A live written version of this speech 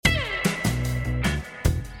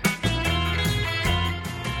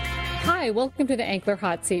Hi, welcome to the Ankler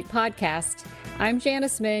Hot Seat podcast. I'm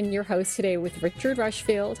Janice Min, your host today with Richard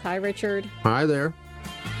Rushfield. Hi, Richard. Hi there.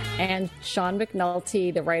 And Sean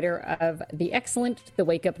McNulty, the writer of the excellent The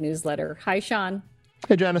Wake Up newsletter. Hi, Sean.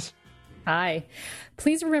 Hey, Janice. Hi.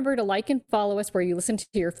 Please remember to like and follow us where you listen to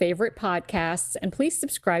your favorite podcasts, and please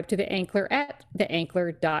subscribe to The Ankler at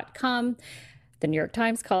theankler.com. The New York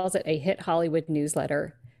Times calls it a hit Hollywood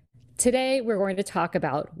newsletter. Today, we're going to talk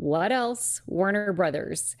about what else? Warner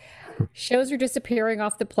Brothers. Shows are disappearing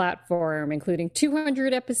off the platform, including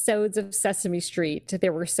 200 episodes of Sesame Street.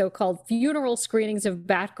 There were so-called funeral screenings of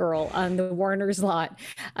Batgirl on the Warner's lot.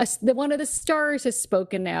 One of the stars has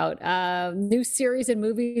spoken out. New series and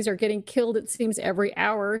movies are getting killed, it seems, every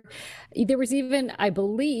hour. There was even, I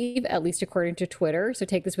believe, at least according to Twitter, so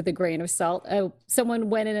take this with a grain of salt, someone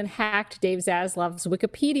went in and hacked Dave Zaslav's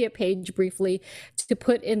Wikipedia page briefly to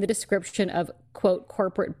put in the description of, quote,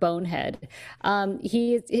 corporate bonehead.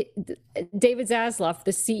 David Zaslav,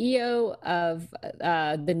 the CEO of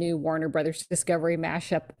the new Warner Brothers Discovery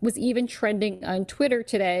mashup, was even trending on Twitter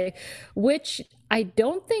today, which I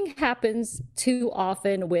don't think happens too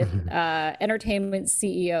often with entertainment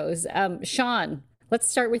CEOs. Sean, let's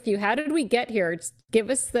start with you. How did we get here? Give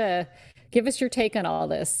us your take on all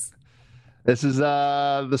this. This is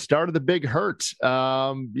the start of the big hurt.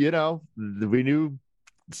 We knew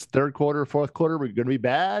third quarter, fourth quarter, we're going to be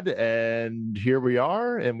bad. And here we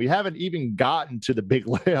are. And we haven't even gotten to the big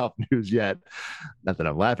layoff news yet. Not that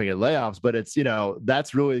I'm laughing at layoffs, but it's,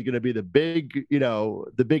 that's really going to be the big,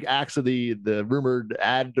 the big acts of the rumored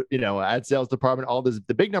ad sales department. All this,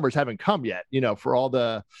 the big numbers haven't come yet, for all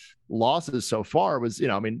the losses so far was,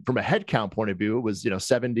 from a headcount point of view, it was,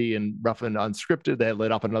 70 and roughly unscripted. They had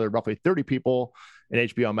laid off another roughly 30 people in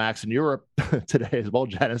HBO Max in Europe today as well.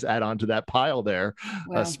 Janice, add on to that pile there.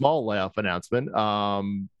 Wow. A small layoff announcement.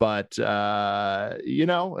 But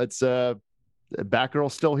it's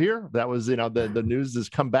Batgirl still here. That was, the news has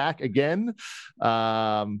come back again.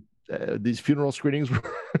 These funeral screenings,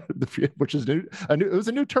 which is new. It was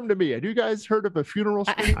a new term to me. Have you guys heard of a funeral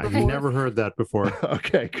screening before? I've never heard that before.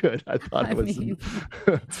 Okay, good. I thought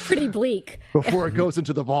it's pretty bleak. Before it goes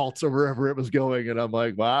into the vaults or wherever it was going. And I'm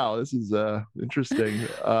like, wow, this is interesting.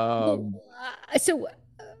 So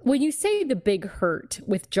when you say the big hurt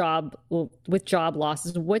with job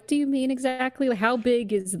losses, what do you mean exactly? How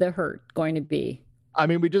big is the hurt going to be? I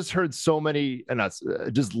mean, we just heard so many, and that's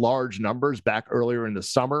just large numbers back earlier in the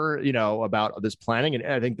summer, about this planning. And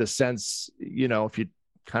I think the sense, if you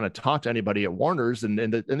kind of talk to anybody at Warner's and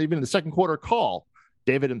even in the second quarter call,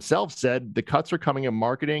 David himself said the cuts are coming in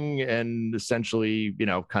marketing and essentially,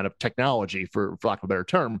 kind of technology, for lack of a better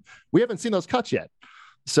term. We haven't seen those cuts yet.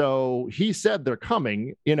 So he said they're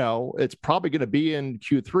coming. It's probably going to be in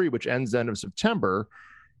Q3, which ends end of September.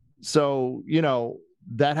 So,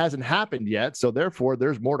 that hasn't happened yet. So therefore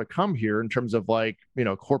there's more to come here in terms of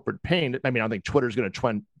corporate pain. I mean, I don't think Twitter's going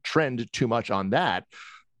to trend too much on that.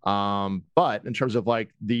 But in terms of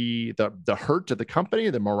the hurt to the company,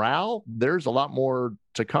 the morale, there's a lot more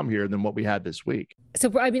to come here than what we had this week.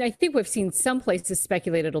 So, I mean, I think we've seen some places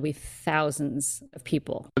speculate it'll be thousands of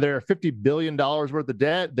people. There are $50 billion worth of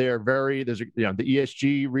debt. The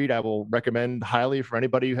ESG read I will recommend highly for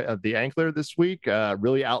anybody at the Ankler this week,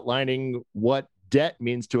 really outlining what debt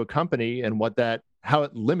means to a company and how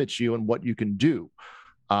it limits you and what you can do.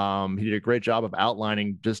 He did a great job of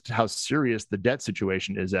outlining just how serious the debt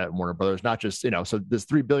situation is at Warner Brothers. Not just, so this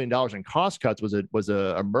 $3 billion in cost cuts was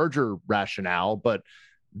a merger rationale, but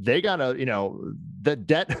they gotta, the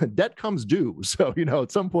debt comes due. So,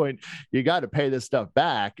 at some point you got to pay this stuff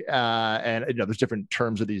back. And, there's different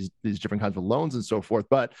terms of these different kinds of loans and so forth,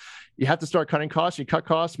 but you have to start cutting costs. You cut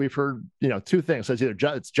costs. We've heard, two things. So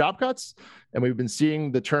it's job cuts. And we've been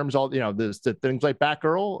seeing the terms, the things like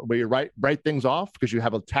Batgirl, where you write things off because you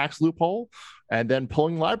have a tax loophole, and then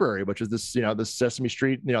pulling library, which is this, this Sesame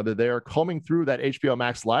Street, they're combing through that HBO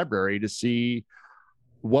Max library to see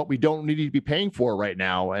what we don't need to be paying for right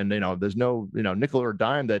now. And, there's no, nickel or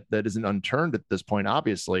dime that isn't unturned at this point,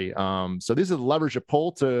 obviously. So these are the levers you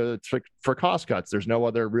pull for cost cuts. There's no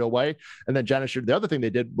other real way. And then Janice, the other thing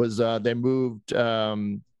they did was they moved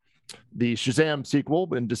the Shazam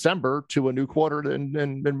sequel in December to a new quarter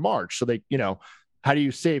in March. So they, how do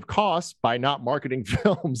you save costs by not marketing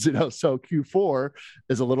films? So Q4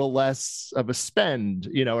 is a little less of a spend,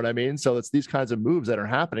 you know what I mean? So it's these kinds of moves that are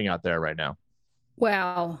happening out there right now.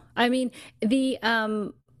 Wow. I mean, the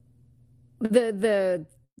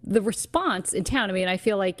response in town, I mean, I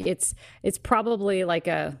feel like it's probably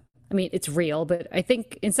it's real, but I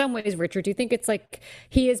think in some ways, Richard, do you think it's like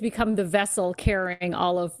he has become the vessel carrying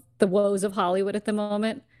all of the woes of Hollywood at the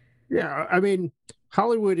moment? Yeah. I mean,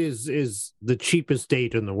 Hollywood is the cheapest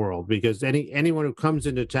date in the world, because anyone who comes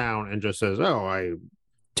into town and just says, "Oh,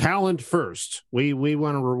 talent first. We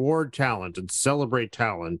want to reward talent and celebrate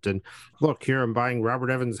talent. And look, here I'm buying Robert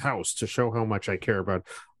Evans' house to show how much I care about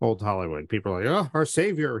old Hollywood." People are like, "Oh, our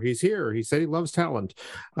savior, he's here. He said he loves talent."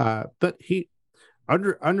 But he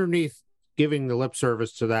underneath giving the lip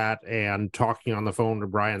service to that and talking on the phone to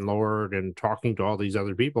Brian Lord and talking to all these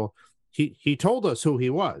other people, he told us who he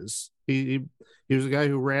was. He was a guy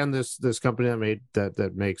who ran this company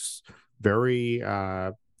that makes very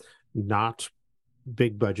not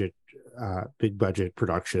big budget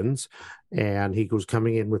productions, and he was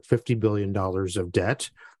coming in with $50 billion of debt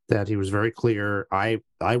that he was very clear, I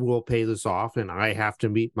will pay this off, and I have to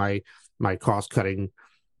meet my cost cutting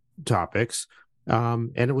topics.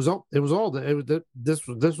 And this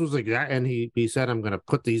was exact. And he said, "I'm going to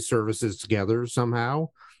put these services together somehow."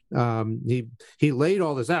 He laid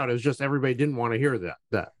all this out. It was just everybody didn't want to hear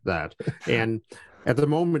that. And at the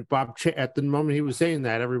moment he was saying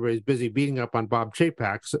that, everybody's busy beating up on Bob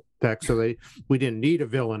Chapek, so we didn't need a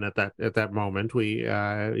villain at that moment.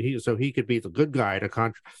 So he could be the good guy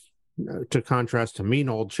to contrast to mean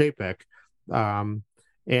old Chapek.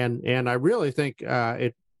 And I really think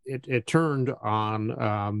it turned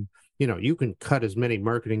on. You can cut as many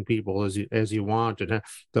marketing people as you want, and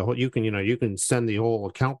you can send the whole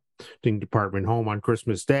accounting department home on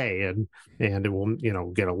Christmas Day, and it will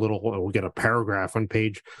get a paragraph on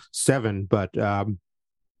page 7. But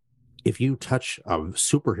if you touch a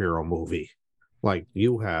superhero movie, like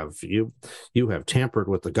you have tampered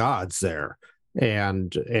with the gods there,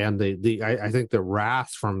 and I think the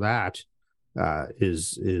wrath from that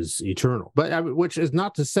is eternal. But which is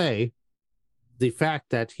not to say the fact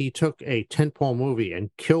that he took a tentpole movie and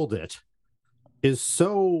killed it is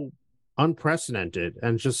so unprecedented,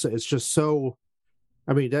 and it's just so.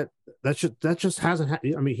 I mean, that just hasn't.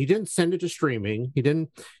 I mean, he didn't send it to streaming. He didn't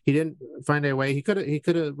find a way. He could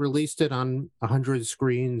have released it on 100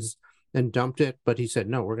 screens and dumped it, but he said,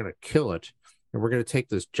 "No, we're going to kill it, and we're going to take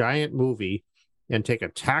this giant movie and take a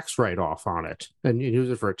tax write-off on it and use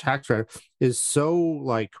it for a tax write-off." Is so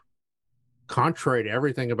like contrary to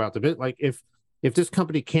everything about the bit. Like if this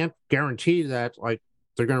company can't guarantee that like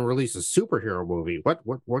they're going to release a superhero movie,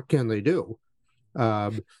 what can they do?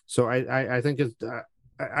 So I think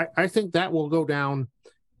I think that will go down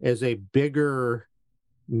as a bigger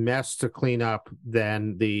mess to clean up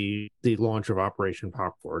than the launch of Operation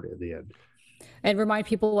Popcorn in the end. And remind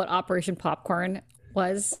people what Operation Popcorn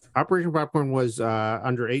was. Operation Popcorn was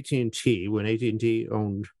under AT&T, when AT&T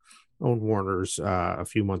owned Warner's a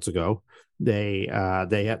few months ago. They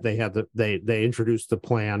introduced the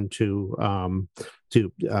plan to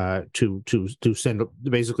send,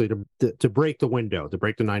 basically to break the window, to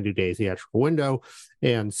break the 90-day theatrical window,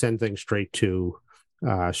 and send things straight to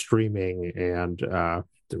streaming, and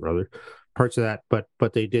there were other parts of that. But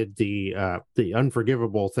they did the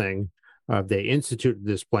unforgivable thing. They instituted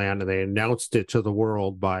this plan and they announced it to the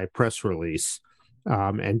world by press release.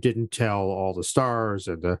 And didn't tell all the stars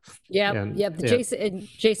and Jason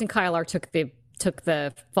Kylar took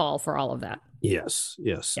the fall for all of that. Yes.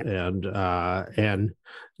 Yep. And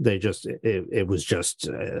they it was just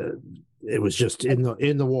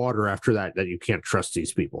in the water after that you can't trust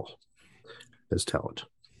these people as talent.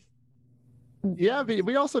 Yeah,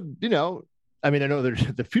 we also, I mean, I know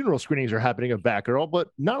the funeral screenings are happening of Batgirl, but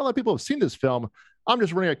not a lot of people have seen this film. I'm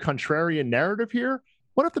just running a contrarian narrative here.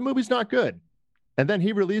 What if the movie's not good? And then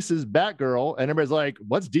he releases Batgirl, and everybody's like,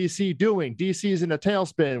 "What's DC doing? DC's in a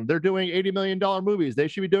tailspin. They're doing $80 million movies. They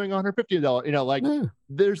should be doing $150."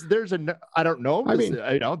 There's I don't know.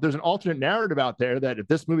 There's an alternate narrative out there that if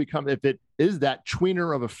this movie if it is that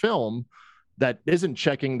tweener of a film that isn't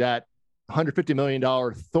checking that $150 million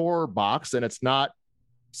Thor box, and it's not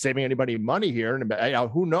saving anybody money here, and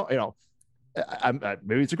who knows?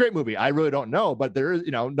 Maybe it's a great movie. I really don't know, but there is,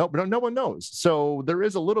 no one knows. So there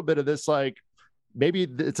is a little bit of this like. Maybe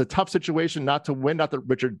it's a tough situation not to win. Not that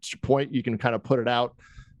Richard's point, you can kind of put it out,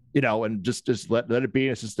 and just let it be.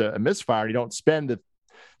 It's just a misfire. You don't spend the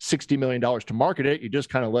 $60 million to market it. You just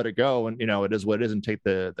kind of let it go, and it is what it is, and take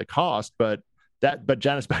the cost. But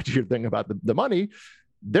Janice, back to your thing about the money,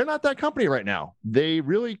 they're not that company right now. They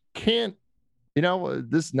really can't.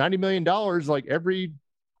 This $90 million, like every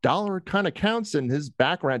dollar kind of counts. And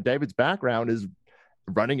David's background is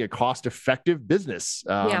running a cost-effective business,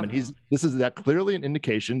 and this is clearly an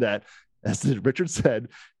indication that, as Richard said,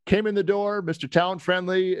 came in the door, Mr. Talent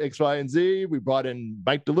Friendly, X, Y, and Z. We brought in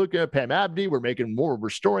Mike DeLuca, Pam Abdi. We're making more,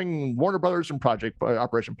 restoring Warner Brothers from Project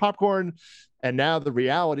Operation Popcorn. And now the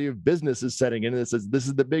reality of business is setting in. This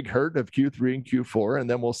is the big hurt of Q3 and Q4. And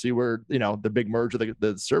then we'll see where, the big merge of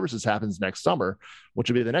the services happens next summer, which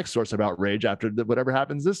will be the next source of outrage after whatever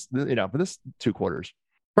happens for this 2 quarters.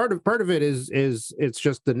 Part of it is it's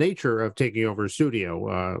just the nature of taking over a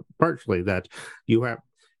studio. Partially that you have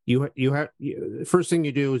first thing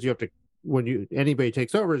you do is you have to, when anybody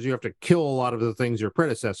takes over, is you have to kill a lot of the things your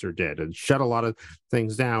predecessor did and shut a lot of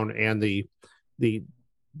things down, and the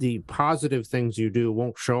positive things you do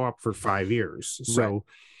won't show up for 5 years. So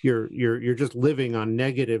you're just living on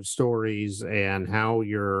negative stories and how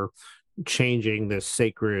you're changing this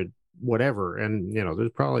sacred whatever. And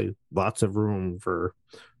there's probably lots of room for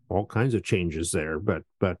all kinds of changes there, but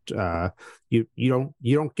you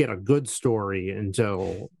don't get a good story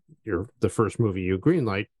until the first movie you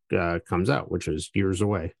greenlight comes out, which is years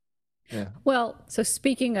away. Yeah. Well, so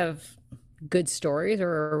speaking of good stories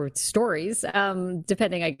or stories,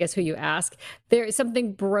 depending, I guess, who you ask,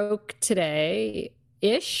 something broke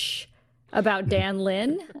today-ish about Dan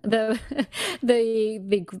Lin, the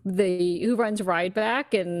who runs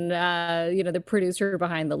Rideback and the producer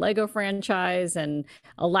behind the Lego franchise and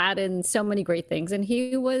Aladdin, so many great things. And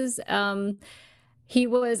he was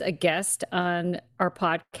a guest on our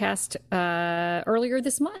podcast earlier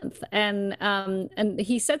this month, and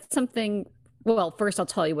he said something. Well, first I'll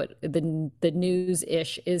tell you what the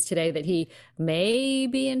news-ish is today, that he may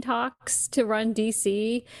be in talks to run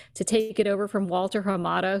DC, to take it over from Walter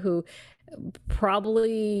Hamada, who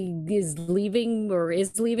probably is leaving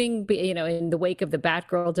in the wake of the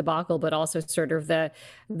Batgirl debacle, but also sort of the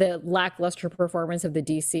lackluster performance of the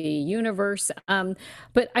DC universe.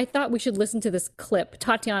 But I thought we should listen to this clip.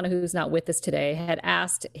 Tatiana, who's not with us today, had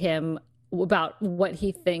asked him about what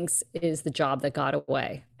he thinks is the job that got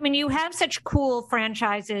away. I mean, you have such cool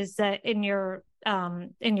franchises in your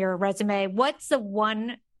resume. What's the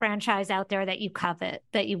one franchise out there that you covet,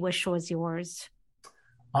 that you wish was yours?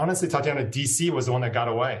 Honestly, Tatiana, DC was the one that got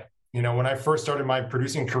away. When I first started my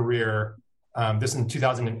producing career, this in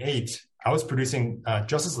 2008, I was producing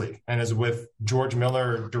Justice League, and is with George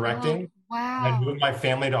Miller directing. Oh, wow. And moved my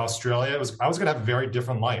family to Australia. I was going to have a very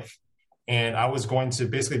different life. And I was going to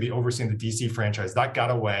basically be overseeing the DC franchise. That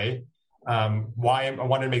got away. Why I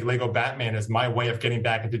wanted to make Lego Batman is my way of getting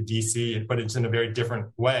back into DC, but it's in a very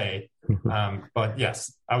different way. But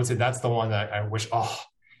yes, I would say that's the one that I wish, if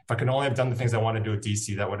I could only have done the things I want to do at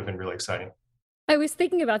DC, that would have been really exciting. I was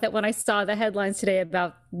thinking about that when I saw the headlines today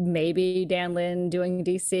about maybe Dan Lin doing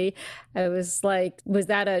DC. I was like, was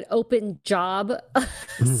that an open job?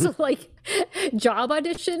 So job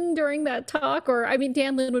audition during that talk? Or, I mean,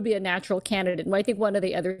 Dan Lin would be a natural candidate. And I think one of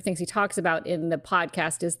the other things he talks about in the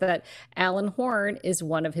podcast is that Alan Horn is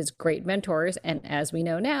one of his great mentors. And as we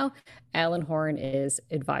know now, Alan Horn is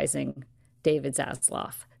advising David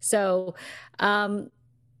Zaslav. So,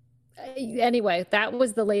 anyway, that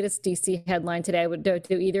was the latest DC headline today. Do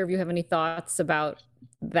either of you have any thoughts about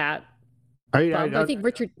that? I think,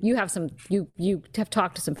 Richard, you have you have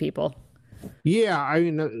talked to some people. Yeah, I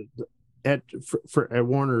mean, at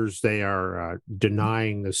Warner's, they are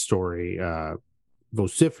denying the story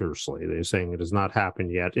vociferously. They're saying it has not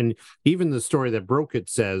happened yet, and even the story that broke it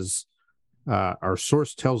says our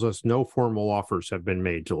source tells us no formal offers have been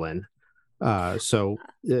made to Lin.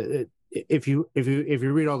 If you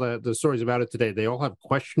read all the stories about it today, they all have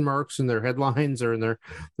question marks in their headlines or in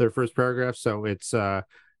their first paragraph. So it's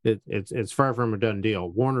far from a done deal.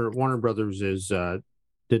 Warner Brothers is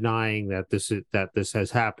denying that this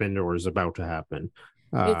has happened or is about to happen.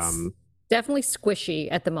 It's definitely squishy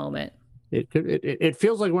at the moment. It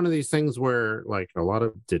feels like one of these things where like a lot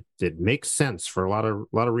of it makes sense for a lot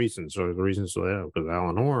of reasons. So the reasons because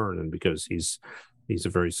Alan Horn and because he's a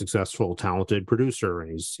very successful, talented producer,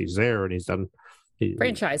 and he's there, and he's done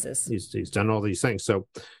franchises. He's done all these things, so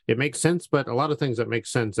it makes sense. But a lot of things that make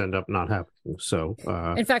sense end up not happening. So,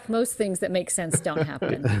 in fact, most things that make sense don't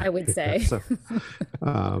happen. I would say. So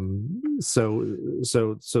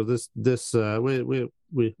this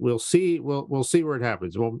we'll see where it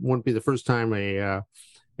happens. Won't be the first time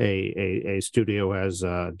a studio has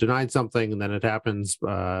denied something and then it happens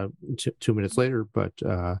 2 minutes later, but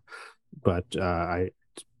I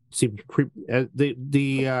see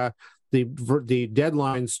the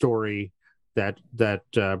deadline story that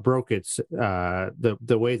broke it.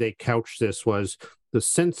 The way they couched this was the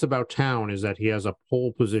sense about Town is that he has a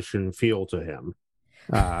pole position feel to him.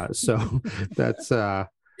 So that's a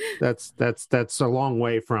long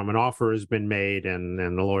way from an offer has been made and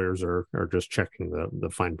the lawyers are just checking the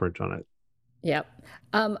fine print on it. Yep.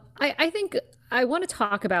 I think I want to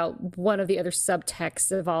talk about one of the other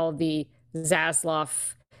subtexts of all the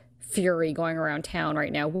Zaslav fury going around town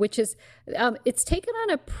right now, which is it's taken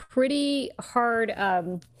on a pretty hard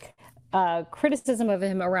criticism of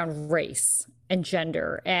him around race and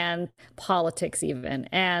gender and politics even.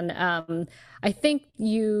 And I think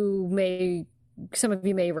some of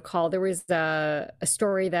you may recall there was a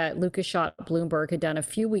story that Lucas Schott Bloomberg had done a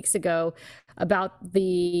few weeks ago about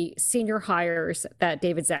the senior hires that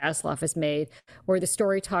David Zaslav has made, where the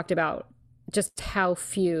story talked about just how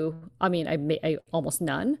few, almost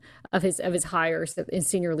none of his hires in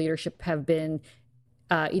senior leadership have been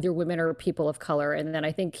either women or people of color. And then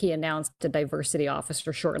I think he announced a diversity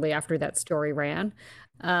officer shortly after that story ran.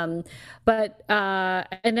 And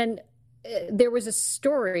then there was a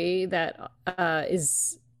story that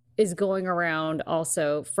is going around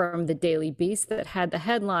also from the Daily Beast that had the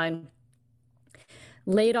headline,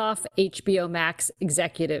 "Laid off HBO Max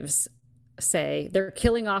executives say they're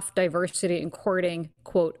killing off diversity and courting,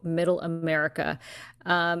 quote, middle America."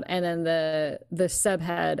 And then the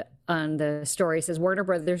subhead on the story says, "Warner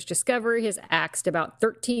Brothers Discovery has axed about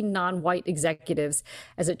 13 non-white executives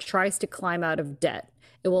as it tries to climb out of debt.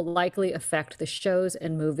 It will likely affect the shows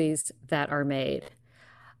and movies that are made."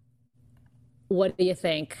 What do you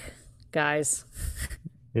think, guys?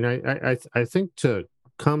 I think to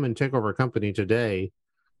come and take over a company today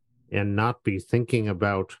and not be thinking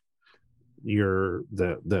about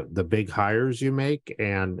the big hires you make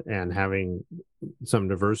and having some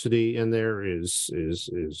diversity in there is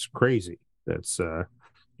crazy. That's has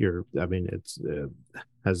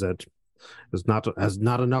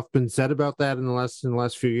not enough been said about that in the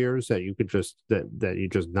last few years that you could just that you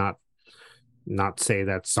just not say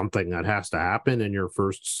that's something that has to happen in your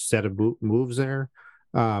first set of moves there.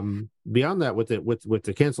 Beyond that, with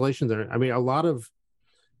the cancellations there, a lot of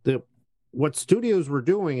what studios were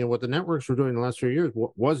doing and what the networks were doing in the last few years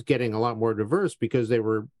was getting a lot more diverse, because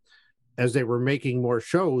as they were making more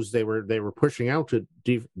shows, they were pushing out to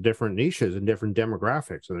different niches and different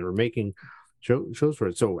demographics, and they were making shows for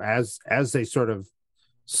it. So as they sort of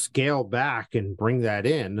scale back and bring that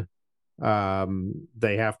in,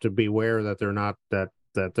 they have to be aware that they're not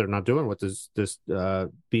doing what this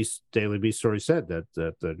Daily Beast story said, that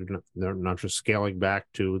they're not just scaling back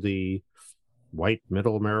to the white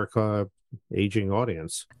middle America aging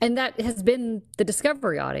audience. And that has been the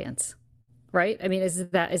Discovery audience, right? Is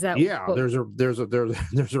that yeah, there's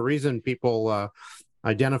a reason people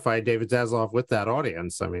identify David Zaslav with that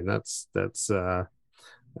audience. That's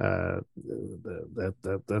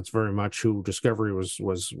very much who Discovery was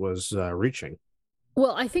reaching.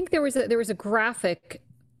 Well, I think there was a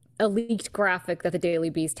leaked graphic that the Daily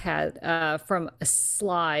Beast had from a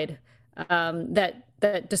slide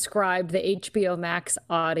that described the HBO Max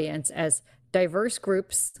audience as diverse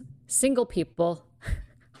groups, single people,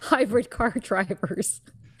 hybrid car drivers,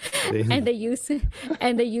 and they use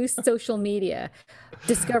social media.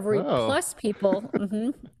 Discovery Plus people. Mm-hmm.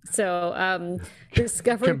 So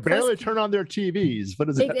Discovery can barely turn on their TVs. What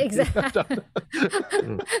is that? Exactly.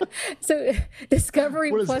 So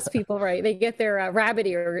Discovery Plus people, right? They get their rabbit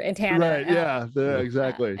ear antenna. Right. Yeah.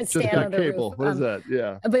 Exactly. Just not cable. What is that?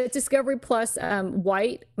 Yeah. But Discovery Plus,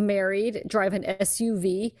 white, married, drive an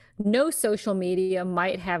SUV, no social media,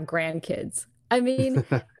 might have grandkids.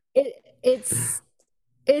 It's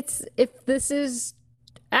if this is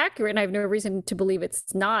accurate, and I have no reason to believe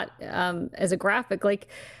it's not, as a graphic, like,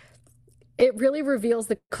 it really reveals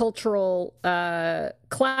the cultural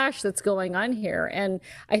clash that's going on here. And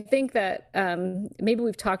I think that maybe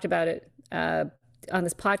we've talked about it on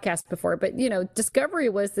this podcast before, but Discovery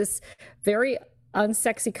was this very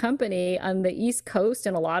unsexy company on the East Coast,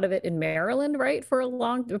 and a lot of it in Maryland, right? For a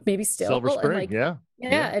long, maybe still Silver Spring, and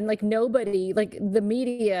and like nobody, like the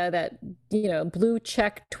media that blue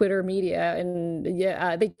check Twitter media, and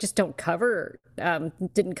they just didn't cover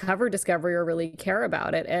Discovery or really care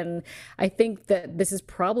about it. And I think that this is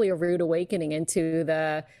probably a rude awakening into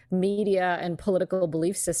the media and political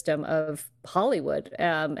belief system of Hollywood,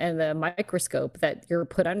 and the microscope that you're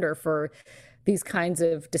put under for these kinds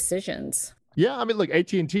of decisions. Yeah, look,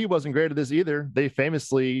 AT&T wasn't great at this either. They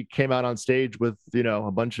famously came out on stage with,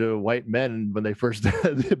 a bunch of white men when they first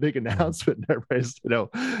did the big announcement. And everybody's,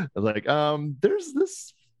 like, there's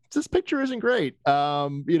this picture isn't great.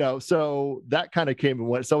 So that kind of came and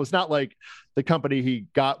went. So it's not like the company he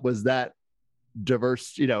got was that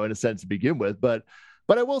diverse, in a sense to begin with. But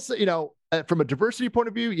I will say, from a diversity point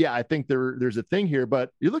of view, yeah, I think there's a thing here.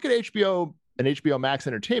 But you look at HBO and HBO Max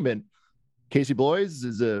Entertainment, Casey Bloys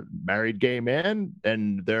is a married gay man,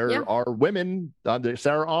 and there are women.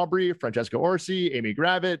 Sarah Aubrey, Francesca Orsi, Amy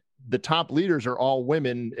Gravitt. The top leaders are all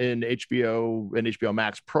women in HBO and HBO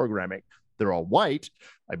Max programming. They're all white,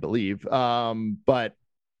 I believe. But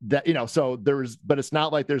that, so but it's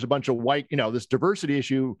not like there's a bunch of white, this diversity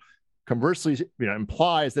issue conversely,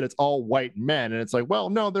 implies that it's all white men. And it's like, well,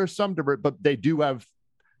 no, there's some but they do have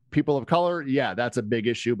people of color. Yeah, that's a big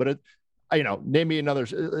issue. But name me another,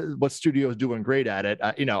 what studio is doing great at it.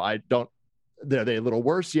 I don't, are they a little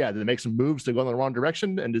worse? Yeah. Did they make some moves to go in the wrong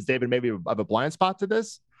direction? And does David maybe have a blind spot to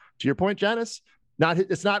this? To your point, Janice,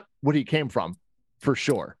 it's not what he came from, for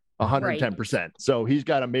sure. 110%. Right. So he's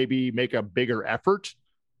got to maybe make a bigger effort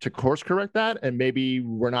to course correct that. And maybe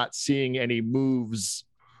we're not seeing any moves,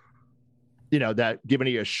 that give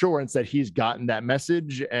any assurance that he's gotten that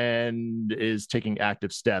message and is taking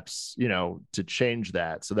active steps, to change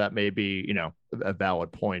that. So that may be, a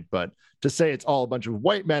valid point. But to say it's all a bunch of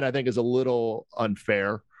white men, I think is a little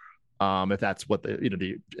unfair, if that's what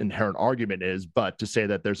the inherent argument is. But to say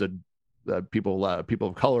that there's a people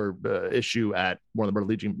of color issue at Warner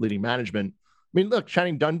Brothers leading management. I mean, look,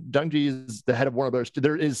 Channing Dungey is the head of Warner Brothers.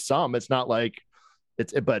 There is some. It's not like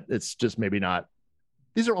but it's just maybe not.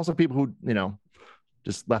 These are also people who,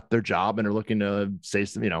 just left their job and are looking to say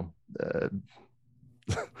some, right.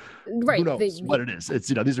 Who knows what it is? It's,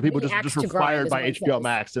 these are people just were fired by HBO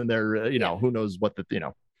Max, and they're, who knows what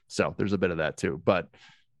so there's a bit of that too, but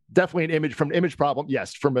definitely an image problem.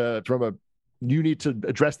 Yes. From a, you need to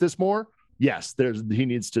address this more. Yes. He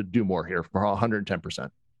needs to do more here for 110%.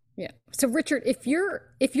 Yeah. So Richard, if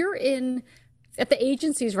you're in at the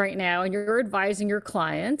agencies right now and you're advising your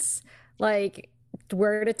clients, like,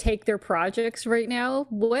 where to take their projects right now,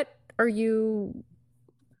 what are you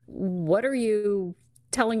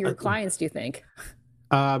telling your clients, do you think?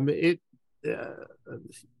 It's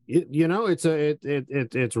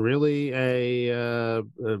really a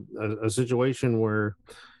situation where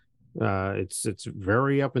it's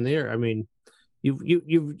very up in the air. I mean,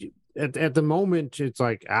 you've at the moment, it's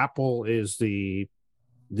like Apple is the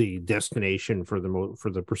destination for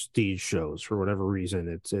the prestige shows for whatever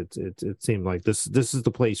reason. It seemed like this is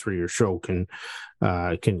the place where your show can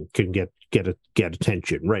get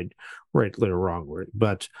attention, right or wrong,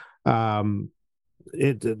 but but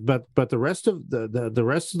the rest of the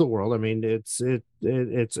rest of the world, I mean, it's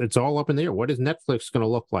all up in the air. What is Netflix going to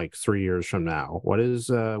look like 3 years from now? What is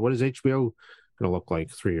HBO going to look like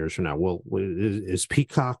 3 years from now? Well, is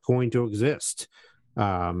Peacock going to exist?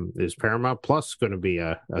 Is Paramount Plus going to be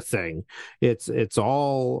a thing? It's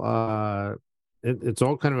all kind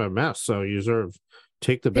of a mess. So you sort of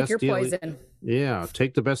take the best deal. Poison. Yeah,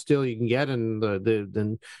 take the best deal you can get, and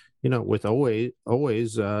then with always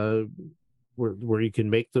where you can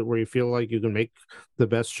where you feel like you can make the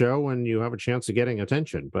best show and you have a chance of getting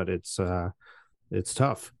attention. But it's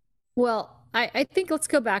tough. Well, I think let's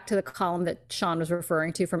go back to the column that Sean was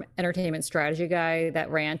referring to from Entertainment Strategy Guy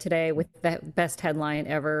that ran today with the best headline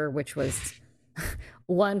ever, which was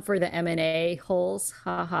one for the M&A holes.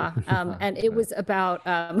 And it was about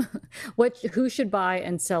who should buy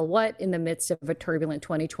and sell what in the midst of a turbulent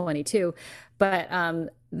 2022. But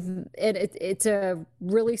it's a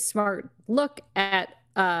really smart look at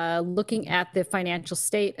looking at the financial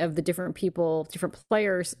state of the different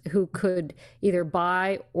players who could either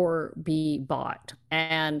buy or be bought.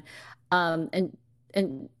 And Sean,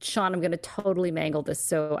 I'm going to totally mangle this,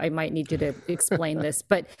 so I might need you to explain this.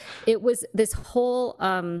 But it was this whole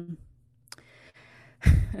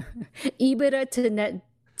EBITDA to net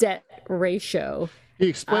debt ratio. He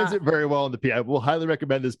explains it very well in the piece. I will highly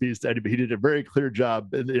recommend this piece to anybody. He did a very clear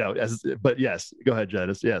job, but yes, go ahead,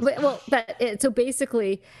 Janice. Yes. So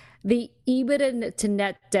basically, the EBITDA to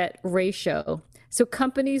net debt ratio. So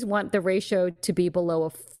companies want the ratio to be below a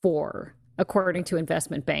 4, according to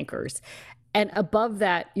investment bankers. And above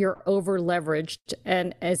that, you're over leveraged.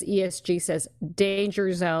 And as ESG says,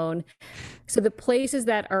 danger zone. So the places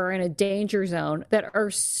that are in a danger zone that are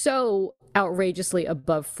so outrageously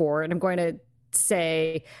above 4, and I'm going to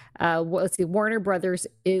say, let's see, Warner Brothers,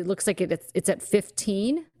 it looks like it's at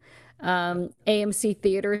 15. AMC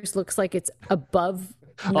Theaters looks like it's above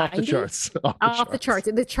 90. Off the charts.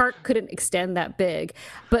 The chart couldn't extend that big.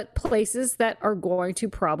 But places that are going to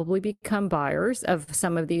probably become buyers of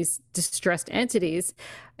some of these distressed entities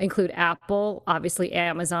include Apple, obviously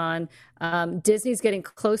Amazon. Disney's getting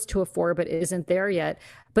close to a 4, but isn't there yet.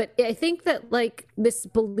 But I think that like this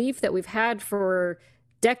belief that we've had for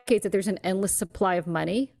decades that there's an endless supply of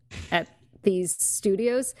money at these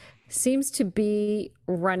studios seems to be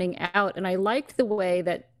running out. And I liked the way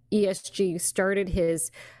that ESG started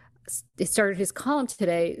his started his column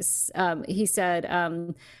today. He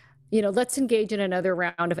said, let's engage in another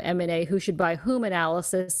round of M&A who should buy whom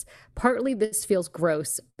analysis. Partly this feels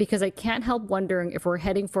gross because I can't help wondering if we're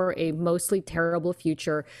heading for a mostly terrible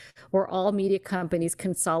future where all media companies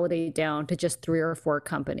consolidate down to just 3 or 4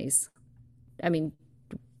 companies. I mean,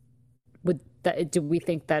 do we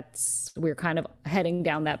think we're kind of heading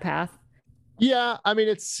down that path? Yeah, I mean,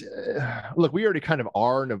 it's look, we already kind of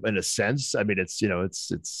are in a sense. I mean, it's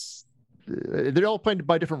they're all playing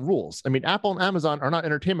by different rules. I mean, Apple and Amazon are not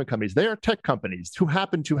entertainment companies; they are tech companies who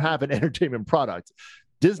happen to have an entertainment product.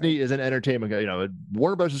 Disney is an entertainment.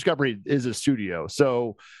 Warner Bros. Discovery is a studio.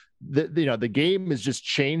 So the game has just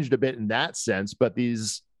changed a bit in that sense. But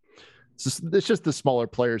it's just the smaller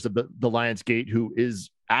players of the Lionsgate who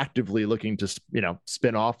is actively looking to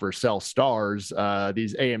spin off or sell stars.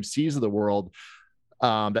 These AMCs of the world, the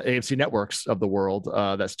AMC networks of the world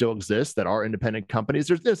that still exist, that are independent companies.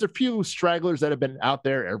 There's a few stragglers that have been out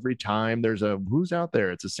there every time. Who's out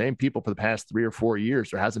there? It's the same people for the past 3 or 4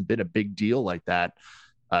 years. There hasn't been a big deal like that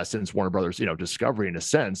since Warner Brothers, Discovery in a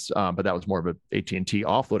sense, but that was more of an AT&T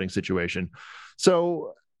offloading situation.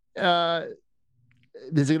 So it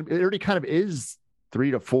already kind of is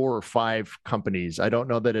 3 to 4 or 5 companies. I don't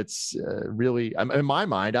know that it's really, in my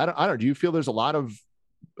mind, I don't. Do you feel there's a lot of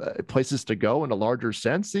places to go in a larger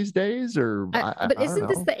sense these days, or? But isn't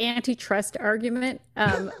this the antitrust argument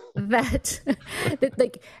that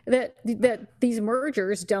these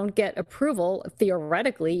mergers don't get approval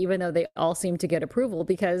theoretically, even though they all seem to get approval,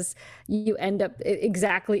 because you end up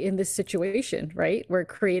exactly in this situation, right, where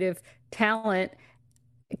creative talent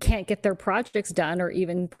can't get their projects done or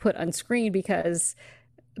even put on screen because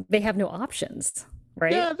they have no options,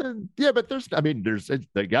 right? But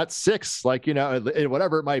they got 6,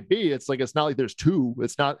 whatever it might be. It's not like there's 2.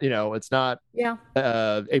 It's not a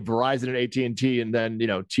Verizon and AT&T and then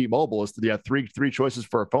T-Mobile is three choices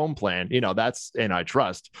for a phone plan. That's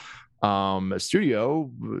antitrust. A studio,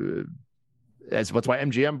 that's why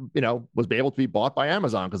MGM was able to be bought by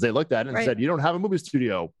Amazon, because they looked at it and said, you don't have a movie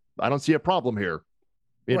studio, I don't see a problem here.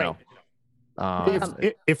 If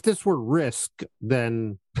this were Risk,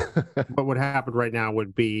 then what would happen right now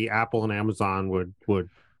would be Apple and Amazon would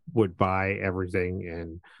buy everything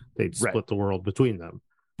and they'd split the world between them.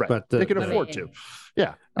 Right. But they can afford to.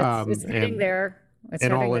 Yeah. It's getting there.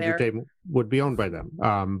 And all entertainment would be owned by them.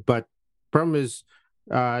 But problem is,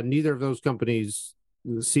 neither of those companies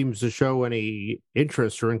seems to show any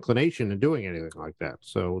interest or inclination in doing anything like that.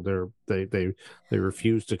 So they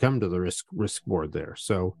refuse to come to the risk board there.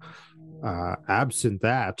 So absent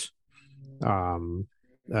that, I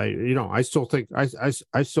still think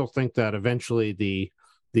that eventually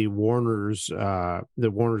the Warner's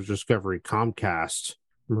Discovery Comcast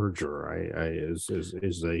merger is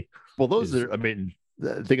a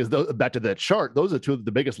the thing is, back to that chart, those are 2 of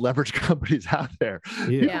the biggest leverage companies out there.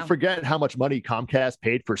 People forget how much money Comcast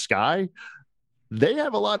paid for Sky. They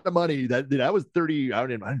have a lot of money. That was 30. I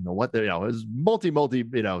don't know what it was multi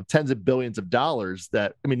tens of billions of dollars.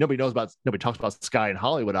 Nobody talks about Sky in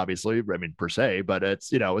Hollywood, obviously. Per se, but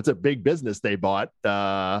it's a big business they bought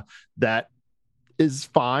that is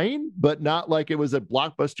fine, but not like it was a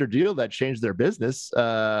blockbuster deal that changed their business.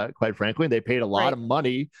 Quite frankly, they paid a lot of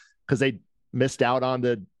money because they missed out on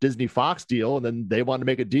the Disney Fox deal, and then they wanted to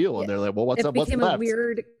make a deal, and they're like, "Well, what's up? What's left?" It became a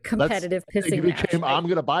weird competitive pissing match. I'm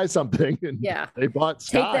going to buy something, and they bought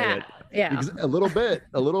Sky. Take that. A little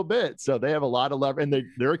bit. So they have a lot of leverage, and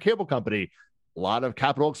they're a cable company. A lot of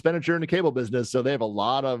capital expenditure in the cable business, so they have a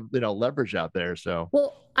lot of leverage out there. So,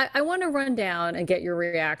 well, I want to run down and get your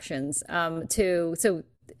reactions to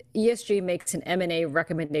ESG makes an M&A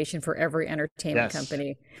recommendation for every entertainment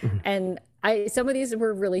company, and some of these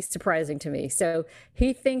were really surprising to me. So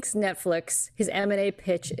he thinks Netflix, his M&A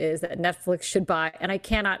pitch is that Netflix should buy, and I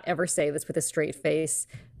cannot ever say this with a straight face,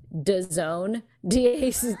 DAZN,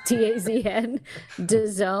 DAZN,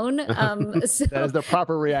 DAZN. That is the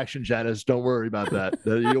proper reaction, Janice. Don't worry about that.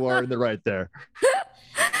 You are in the right there.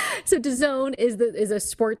 So DAZN is a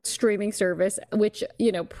sports streaming service, which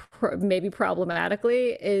maybe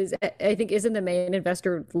problematically isn't the main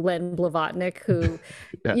investor Len Blavatnik, who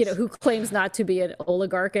who claims not to be an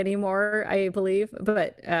oligarch anymore, I believe.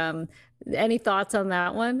 But any thoughts on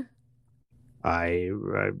that one? I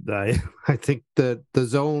think the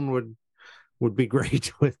zone would be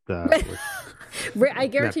great with. I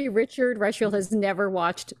guarantee Richard Rushfield has never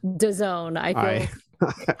watched DAZN.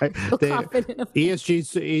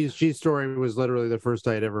 ESG story was literally the first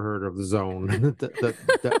I had ever heard of the Zone,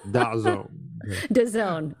 the Zone. The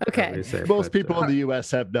Zone. Okay. Most people in the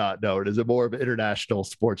U.S. have not known. Is it more of an international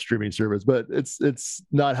sports streaming service? But it's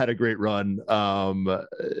not had a great run.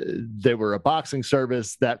 They were a boxing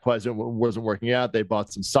service that wasn't working out. They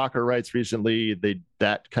bought some soccer rights recently.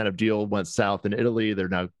 That kind of deal went south in Italy. They're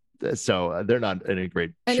not in a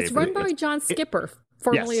great and shape. It's run by John Skipper,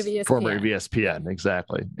 formerly of ESPN. Former of ESPN,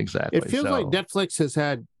 exactly. It feels like Netflix has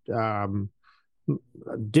had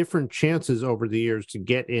different chances over the years to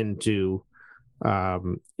get into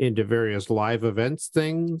various live events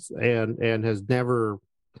things, and has never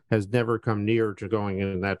come near to going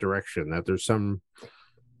in that direction. That there's for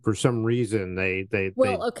some reason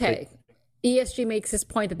ESG makes this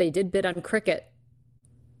point that they did bid on cricket.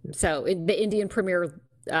 So the Indian Premier.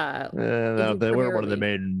 They weren't one of the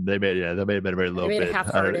main. They may have been a very low bid.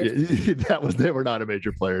 They were not a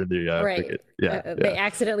major player in the cricket. They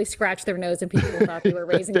accidentally scratched their nose and people thought they were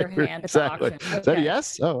raising their hand at the auction. Okay. Is that a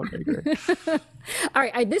yes? Oh, okay, great. All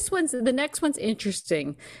right, the next one's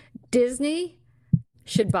interesting. Disney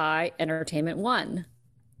should buy Entertainment One.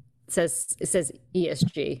 It says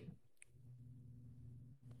ESG.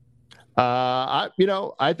 I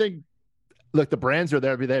think. Look, the brands are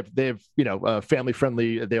there. They have family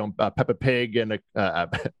friendly. They own Peppa Pig and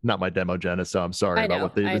not my demo, Jenna. So I'm sorry about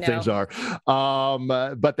what the things are.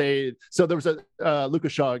 But there was a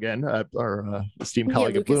Lucas Shaw again, our esteemed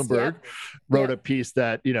colleague at Bloomberg, wrote a piece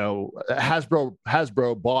that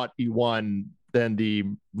Hasbro bought E1. Then the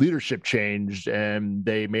leadership changed, and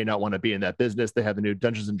they may not want to be in that business. They have the new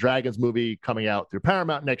Dungeons and Dragons movie coming out through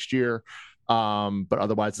Paramount next year. But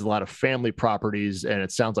otherwise, there's a lot of family properties, and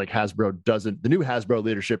it sounds like the new Hasbro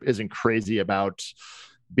leadership isn't crazy about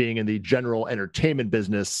being in the general entertainment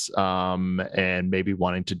business, and maybe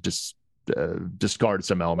wanting to discard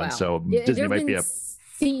some elements. Wow. So Disney might be a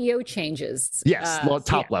CEO changes. Yes,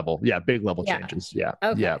 top level. Yeah, big level changes. Yeah.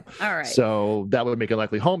 Okay. Yeah. All right. So that would make it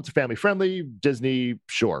likely home to family friendly. Disney,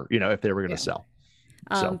 sure, if they were going to sell.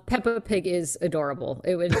 Peppa Pig is adorable.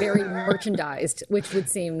 It was very merchandised, which would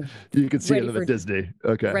seem you could see it in the Disney.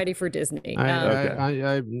 Okay, ready for Disney.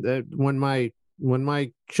 When my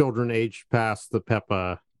children aged past the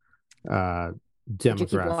Peppa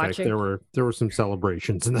demographic, there were some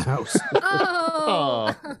celebrations in the house.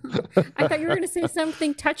 Oh, I thought you were going to say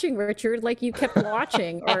something touching, Richard, like you kept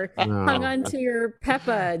watching or hung on to your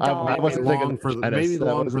Peppa doll. I wasn't long for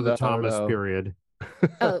the Thomas period.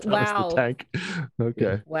 Oh, wow. The tank.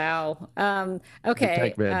 Okay. Wow.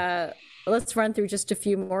 Okay. Let's run through just a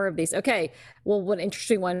few more of these. Okay. Well, one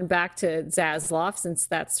interesting one back to Zaslav, since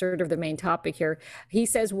that's sort of the main topic here. He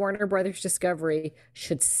says Warner Brothers Discovery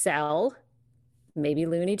should sell maybe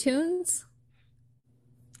Looney Tunes.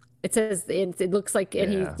 It says it looks like,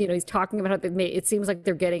 and he's talking about how it seems like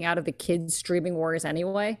they're getting out of the kids streaming wars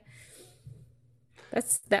anyway.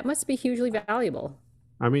 That must be hugely valuable.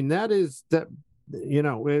 I mean, they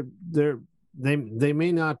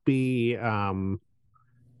may not be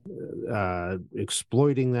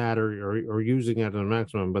exploiting that or using it to the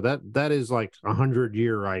maximum, but that is like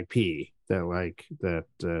 100-year IP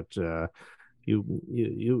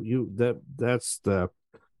that's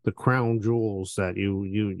the crown jewels that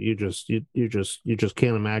you just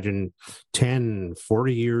can't imagine 10,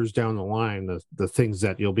 40 years down the line the things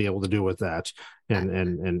that you'll be able to do with that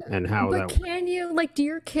and how but that can you do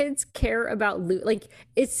your kids care about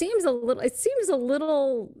it seems a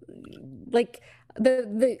little like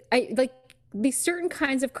these certain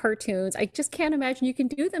kinds of cartoons, I just can't imagine you can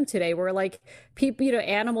do them today where people,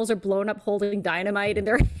 animals are blown up holding dynamite in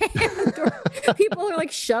their hand or people are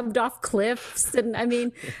shoved off cliffs. And I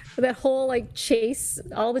mean, that whole chase,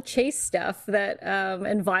 all the chase stuff that,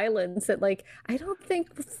 and violence that I don't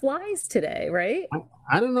think flies today. Right.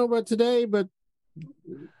 I don't know about today, but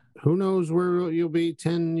who knows where you'll be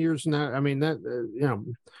 10 years from now. I mean,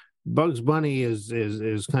 Bugs Bunny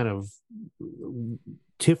is kind of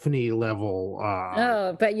Tiffany level.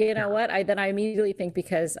 But you know what? I immediately think,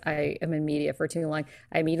 because I am in media for too long,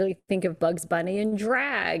 I immediately think of Bugs Bunny and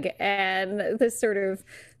drag and this sort of.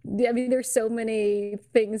 I mean, there's so many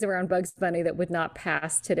things around Bugs Bunny that would not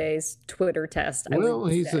pass today's Twitter test. Well,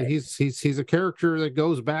 he's a character that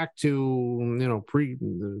goes back to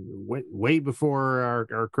way before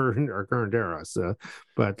our current era. So,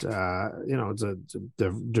 but it's a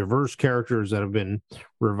diverse characters that have been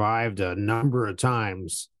revived a number of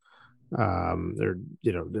times. They're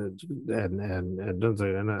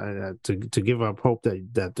to give up hope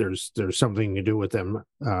that there's something to do with them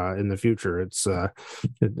in the future. It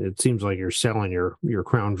seems like you're selling your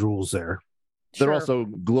crown jewels there. they're Sure. also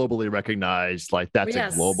globally recognized. Like that's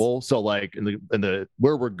Yes. a global. So like in the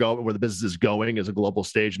where we're going, where the business is going is a global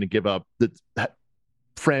stage, and to give up that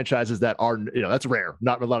franchises that are, that's rare.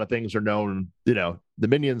 Not a lot of things are known. The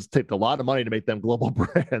Minions take a lot of money to make them global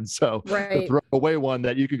brands. So to Right. throw away one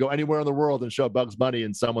that you could go anywhere in the world and show Bugs Bunny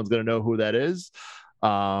and someone's going to know who that is,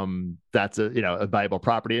 that's a valuable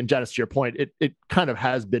property. And Janice, to your point, it kind of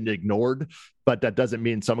has been ignored, but that doesn't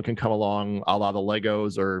mean someone can come along a la the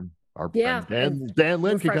Legos or our Yeah, friend Dan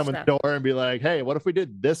Lin can refresh come in that. the door and be like, hey, what if we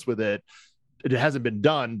did this with it? It hasn't been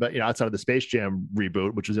done, but outside of the Space Jam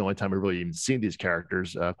reboot, which was the only time we've really even seen these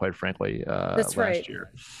characters, quite frankly, That's last right.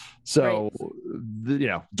 year. So,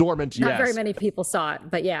 dormant. Not yes. very many people saw it,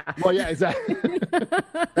 but yeah. Well, yeah, exactly.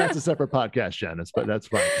 That's a separate podcast, Janice, but that's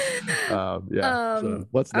fine. So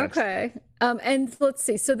what's next? Okay. And let's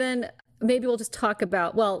see. So then maybe we'll just talk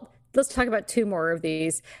about, let's talk about two more of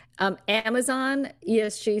these. Amazon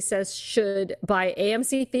ESG says should buy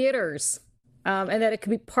AMC theaters, and that it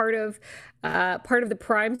could be part of the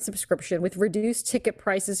Prime subscription with reduced ticket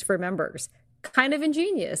prices for members. Kind of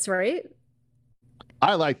ingenious, right?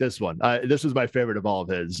 I like this one. This was my favorite of all of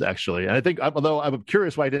his, actually. And I think, although I'm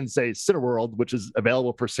curious why I didn't say Cineworld, which is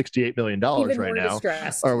available for $68 million right now,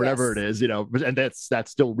 or whatever it is, and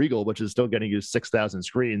that's still Regal, which is still getting you 6,000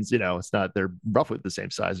 screens. It's not, they're roughly the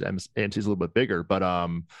same size. AMC's a little bit bigger, but,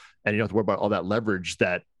 and you don't have to worry about all that leverage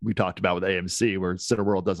that we talked about with AMC, where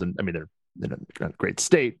Cineworld doesn't, they're in a great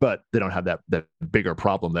state, but they don't have that bigger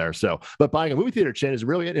problem there. So, but buying a movie theater chain is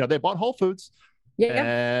really, they bought Whole Foods. Yeah.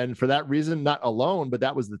 And for that reason, not alone, but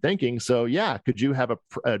that was the thinking. So yeah, could you have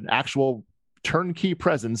an actual turnkey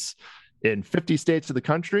presence in 50 states of the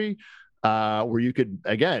country, where you could,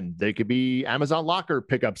 again, they could be Amazon locker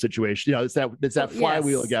pickup situation. It's that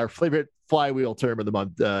flywheel, our favorite flywheel term of the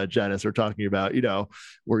month, Janice, we're talking about,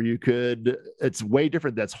 where you could, it's way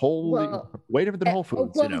different. That's way different than Whole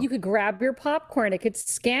Foods. You could grab your popcorn. It could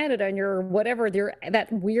scan it on your whatever,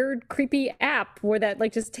 that weird, creepy app where that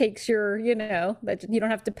just takes your, that you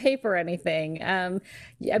don't have to pay for anything. I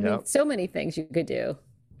mean, so many things you could do.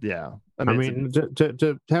 Yeah.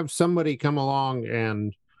 To have somebody come along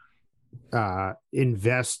and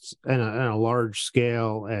invest in a large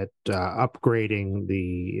scale at upgrading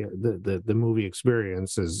the movie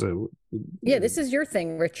experience is this is your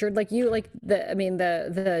thing, Richard.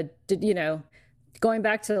 Going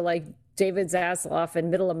back to David Zaslav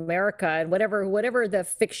and Middle America and whatever the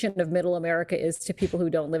fiction of Middle America is to people who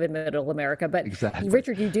don't live in Middle America. But exactly.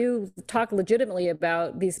 Richard, you do talk legitimately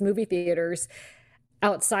about these movie theaters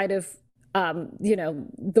outside of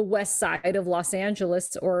the west side of Los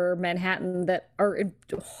Angeles or Manhattan that are in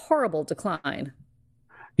horrible decline.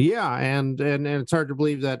 Yeah, and it's hard to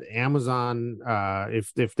believe that Amazon,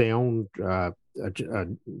 if they owned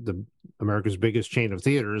the America's biggest chain of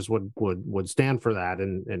theaters, would stand for that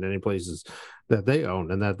in any places that they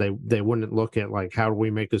own, and that they wouldn't look at how do we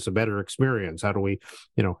make this a better experience? How do we,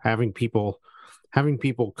 having people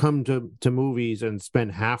come to movies and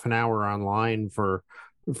spend half an hour online for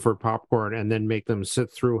popcorn and then make them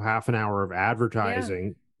sit through half an hour of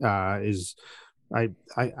advertising is I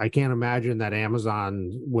can't imagine that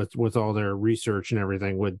Amazon with all their research and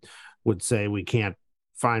everything would say we can't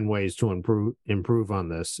find ways to improve on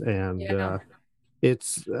this. And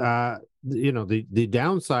it's the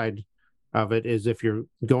downside of it is if you're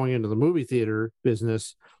going into the movie theater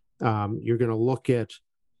business, you're going to look at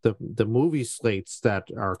the movie slates that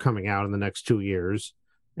are coming out in the next 2 years.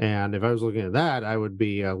 And if I was looking at that, I would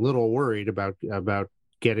be a little worried about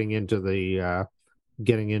getting into the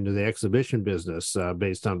exhibition business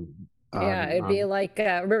based on. It'd be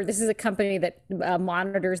remember, this is a company that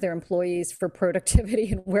monitors their employees for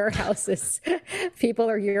productivity in warehouses. People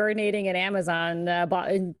are urinating in Amazon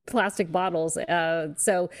in plastic bottles.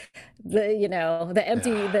 So the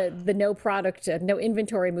empty, the no product, no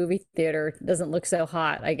inventory movie theater doesn't look so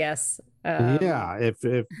hot, I guess.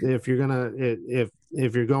 If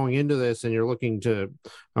you're going into this and you're looking to,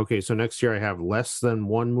 so next year I have less than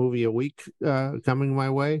one movie a week coming my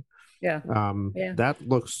way. That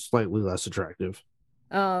looks slightly less attractive.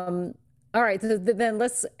 All right, so then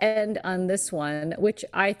let's end on this one, which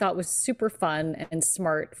I thought was super fun and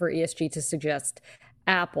smart for ESG to suggest.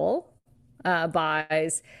 Apple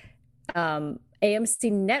buys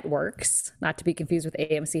AMC Networks, not to be confused with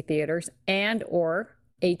AMC Theaters, and or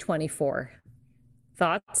A24.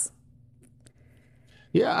 Thoughts?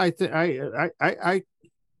 Yeah,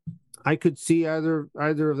 I could see either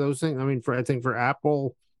of those things. I mean, I think for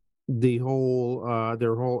Apple, the whole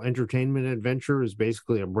their whole entertainment adventure is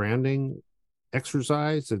basically a branding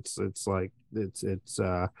exercise. It's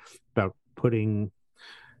about putting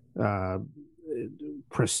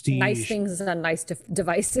prestige. Nice things on nice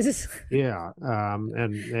devices. Yeah,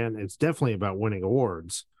 and it's definitely about winning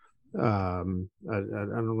awards. I don't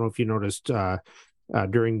know if you noticed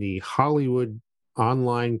during the Hollywood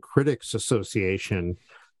Online Critics Association.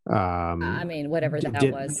 I mean, whatever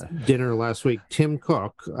that was. Dinner last week. Tim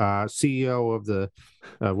Cook, CEO of the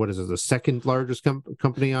the second largest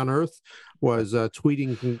company on earth, was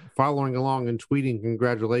tweeting, following along and tweeting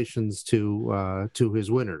congratulations to his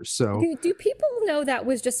winners. So, do people know that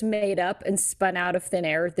was just made up and spun out of thin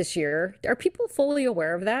air this year? Are people fully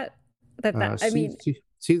aware of that?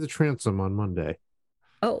 See the transom on Monday.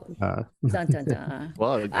 Oh, dun dun dun.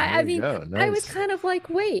 Well, I mean, nice. I was kind of like,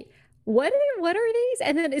 wait. What are these?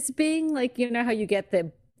 And then it's being like, you know how you get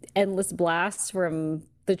the endless blasts from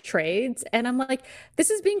the trades, and I'm like, this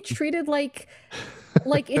is being treated like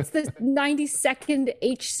it's the 90-second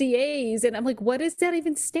HCAs, and I'm like, what does that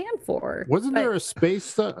even stand for? Wasn't there a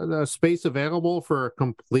space available for a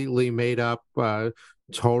completely made up,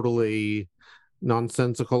 totally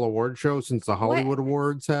nonsensical award show, since the Hollywood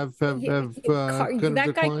Awards have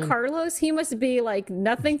that guy Carlos, he must be like,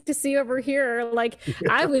 nothing to see over here. Like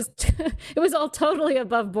I was it was all totally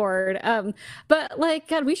above board. But like,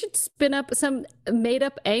 God, we should spin up some made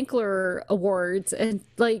up Ankler awards and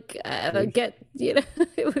like get, you know,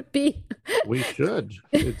 it would be we should.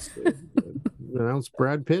 It's announced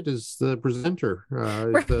Brad Pitt is the presenter,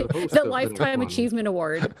 right. The Lifetime Achievement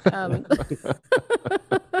Award.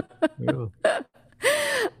 Yeah.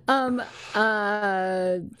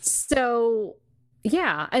 So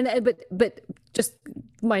yeah, and but just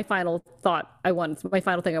my final thing I want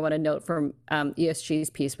to note from ESG's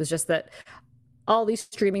piece was just that all these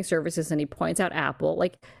streaming services, and he points out Apple,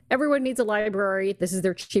 like everyone needs a library. This is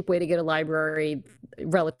their cheap way to get a library,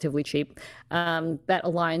 relatively cheap, that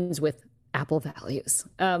aligns with Apple values.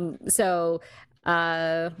 So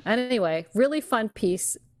anyway, really fun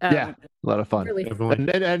piece. Yeah, a lot of fun. Really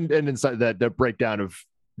and inside that, the breakdown of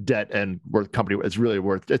debt and worth company is really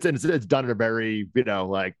worth it's done in a very, you know,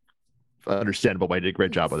 like understandable way. Did a great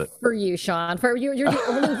job with it. For you, Sean. For you, you're the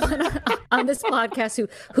only one on this podcast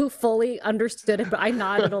who fully understood it, but I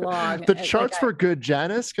nodded along. The charts were good,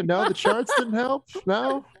 Janice. No, the charts didn't help.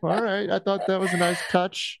 No, all right. I thought that was a nice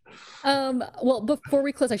touch. Well, before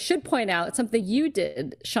we close, I should point out something you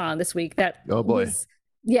did, Sean, this week that oh boy.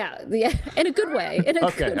 Yeah, in a good way.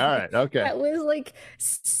 Okay, all right, okay. That was like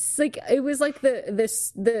it was like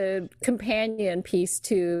the companion piece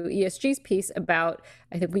to ESG's piece about,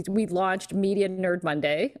 I think we launched Media Nerd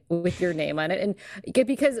Monday with your name on it, and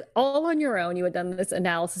because all on your own you had done this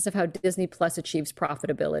analysis of how Disney Plus achieves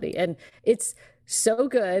profitability, and it's so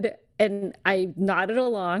good. And I nodded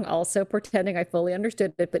along, also pretending I fully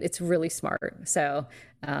understood it, but it's really smart. So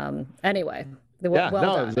anyway.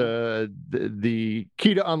 The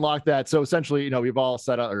key to unlock that. So essentially, you know, we've all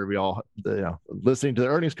set up, or we all, you know, listening to the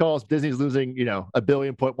earnings calls, Disney's losing, you know,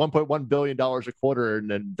 $1.1 billion a quarter. And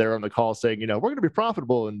then they're on the call saying, you know, we're going to be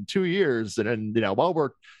profitable in 2 years. And then, you know, while we're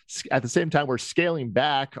at the same time, we're scaling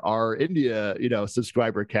back our India, you know,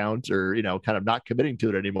 subscriber count, or, you know, kind of not committing to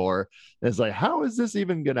it anymore. And it's like, how is this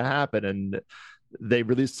even going to happen? And they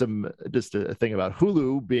released just a thing about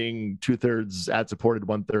Hulu being 2/3 ad supported,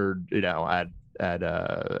 1/3, you know, ad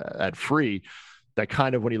free. That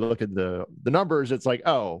kind of, when you look at the numbers, it's like,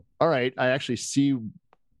 oh, all right, I actually see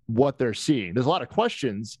what they're seeing. There's a lot of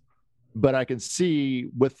questions, but I can see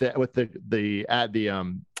with the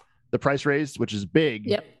price raise, which is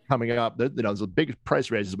big, coming up. You know, there's a big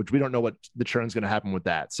price raises, which we don't know what the churn is going to happen with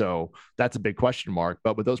that. So that's a big question mark.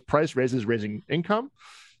 But with those price raises raising income,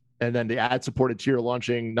 and then the ad supported tier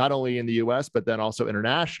launching not only in the US, but then also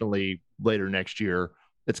internationally later next year,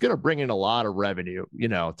 it's going to bring in a lot of revenue, you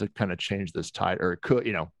know, to kind of change this tide, or it could,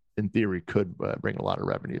 you know, in theory could bring a lot of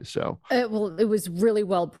revenue. So it was really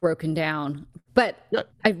well broken down, but yeah.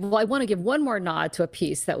 I want to give one more nod to a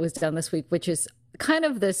piece that was done this week, which is kind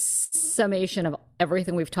of the summation of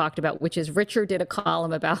everything we've talked about, which is Richard did a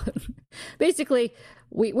column about basically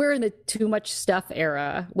we're in the too much stuff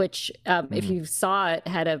era, which if you saw it,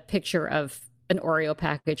 had a picture of an Oreo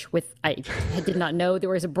package with, I did not know there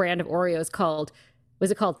was a brand of Oreos called,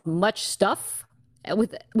 was it called Much Stuff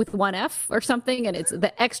with one F or something? And it's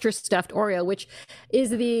the extra stuffed Oreo, which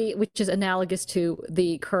is analogous to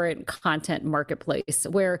the current content marketplace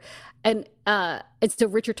and so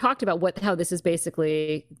Richard talked about how this is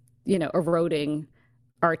basically, you know, eroding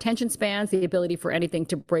our attention spans, the ability for anything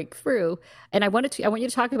to break through. And I want you to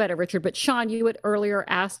talk about it, Richard, but Sean, you had earlier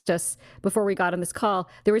asked us before we got on this call,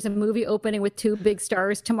 there was a movie opening with 2 big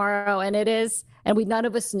stars tomorrow, and none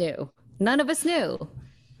of us knew.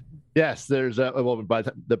 Yes, there's by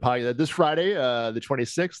the podcast this Friday, the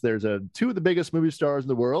 26th. There's two of the biggest movie stars in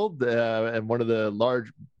the world, and one of the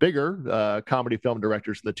bigger comedy film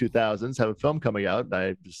directors from the 2000s have a film coming out.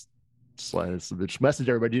 I just message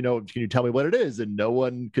everybody. Can you tell me what it is? And no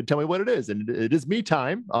one could tell me what it is. And it is Me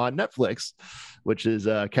Time on Netflix, which is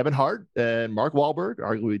Kevin Hart and Mark Wahlberg,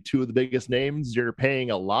 arguably two of the biggest names. You're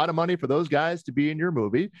paying a lot of money for those guys to be in your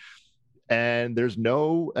movie. And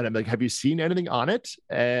I'm like, have you seen anything on it?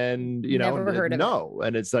 And, Never heard of it.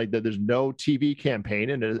 And it's like that there's no TV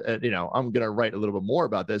campaign. And, I'm going to write a little bit more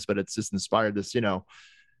about this, but it's just inspired this,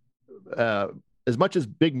 as much as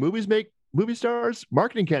big movies make movie stars,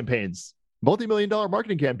 marketing campaigns, multi-million-dollar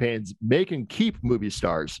marketing campaigns make and keep movie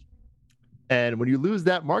stars. And when you lose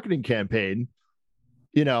that marketing campaign,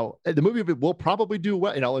 the movie will probably do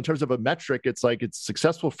well, in terms of a metric. It's like it's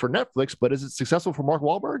successful for Netflix, but is it successful for Mark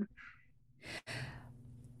Wahlberg?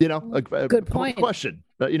 A good point. Question.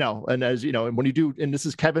 And as and when you do, and this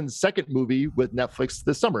is Kevin's second movie with Netflix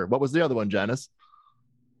this summer. What was the other one, Janice?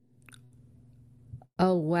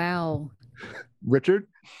 Oh, wow. Richard?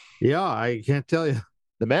 Yeah, I can't tell you.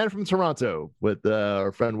 The Man from Toronto with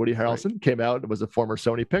our friend Woody Harrelson came out. It was a former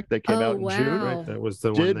Sony pick that came out in June. Right, that was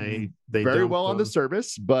the one they very well on the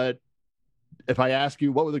service. But if I ask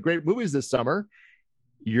you what were the great movies this summer,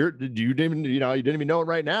 you didn't even know it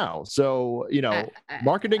right now. So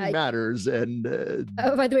marketing matters. And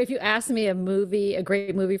by the way, if you asked me a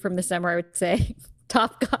great movie from the summer, I would say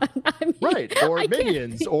Top Gun. Right, or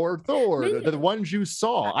Minions, or Thor, the ones you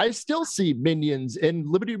saw. I still see Minions in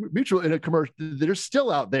Liberty Mutual in a commercial. They're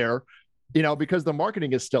still out there, because the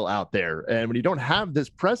marketing is still out there. And when you don't have this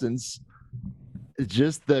presence, it's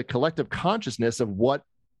just the collective consciousness of what,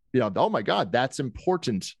 oh my God, that's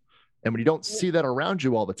important. And when you don't see that around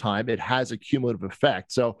you all the time, it has a cumulative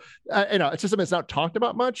effect. So, it's just something that's not talked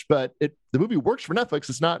about much, but the movie works for Netflix.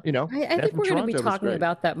 It's not, I think we're going to be talking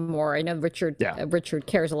about that more. I know Richard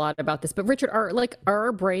cares a lot about this, but Richard, are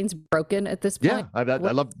our brains broken at this point? Yeah, I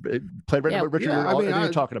love playing right now what Richard,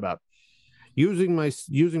 you're talking about. Using my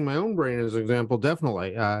own brain as an example,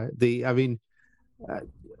 definitely.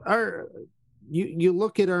 You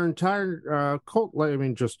look at our entire cult.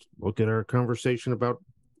 Just look at our conversation about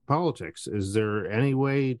politics. Is there any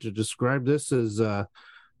way to describe this as a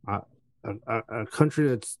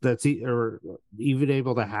country that's even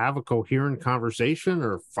able to have a coherent conversation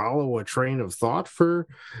or follow a train of thought for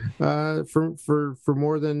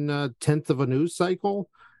more than a tenth of a news cycle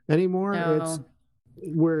anymore? No.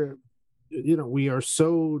 We are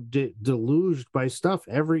so deluged by stuff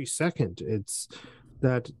every second. It's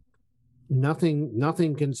that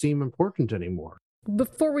nothing can seem important anymore.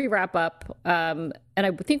 Before we wrap up, and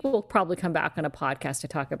I think we'll probably come back on a podcast to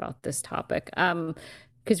talk about this topic,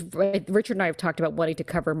 because Richard and I have talked about wanting to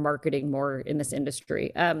cover marketing more in this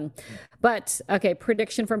industry. But okay,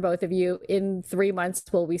 prediction from both of you: in 3 months,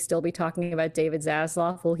 will we still be talking about David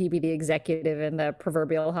Zaslav? Will he be the executive in the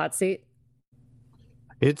proverbial hot seat?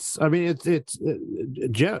 It's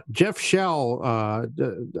Jeff Shell.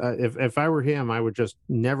 If I were him, I would just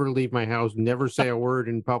never leave my house, never say a word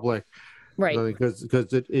in public. Right, because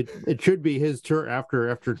it should be his turn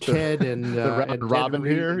after Ted and Robin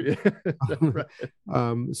here.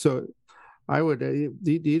 So I would.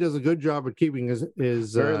 He does a good job at keeping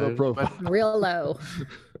his very low profile, real low.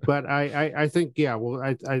 But I think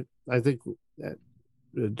I think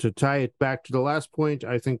to tie it back to the last point,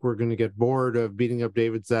 I think we're going to get bored of beating up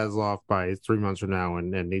David Zaslav by 3 months from now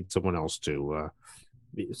and need someone else to.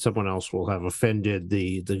 Someone else will have offended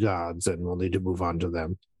the gods, and we'll need to move on to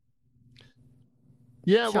them.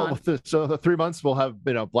 Yeah, Sean. Well, so the 3 months we'll have,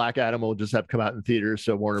 Black Adam will just have come out in theaters.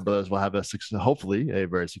 So Warner Brothers will have hopefully a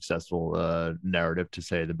very successful narrative to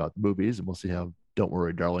say about the movies, and we'll see how Don't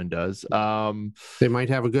Worry, Darling does. They might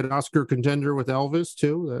have a good Oscar contender with Elvis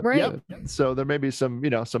too. Right. Yep. So there may be some,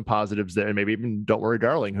 some positives there, and maybe even Don't Worry,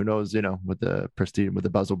 Darling. Who knows? With the prestige, with the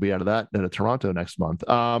buzz will be out of that in Toronto next month.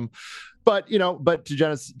 But to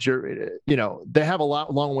Janice, they have a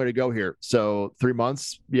long way to go here. So 3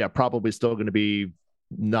 months, probably still going to be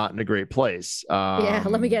not in a great place.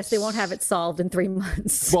 Let me guess, they won't have it solved in 3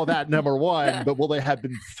 months. Well, that number one, but will they have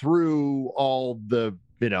been through all the,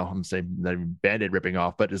 I'm saying not even Band-Aid ripping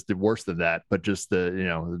off, but it's the worse than that, but just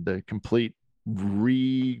the complete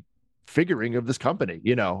refiguring of this company,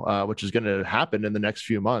 which is going to happen in the next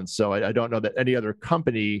few months. So I don't know that any other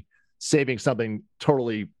company saving something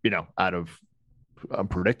totally, out of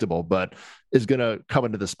unpredictable, but is going to come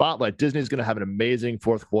into the spotlight. Disney's going to have an amazing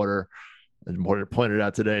fourth quarter. As Morgan pointed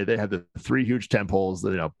out today, they have the 3 huge tentpoles,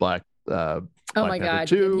 Black Oh my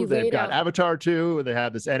Panther God. 2. They've got Avatar 2, and they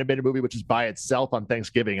have this animated movie which is by itself on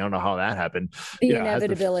Thanksgiving. I don't know how that happened. The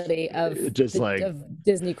inevitability of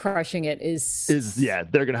Disney crushing it is they're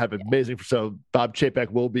going to have amazing. So Bob Chapek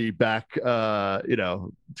will be back.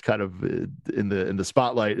 It's kind of in the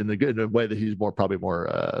spotlight in a way that he's probably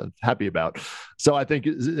more happy about. So I think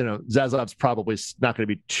Zaslav's probably not going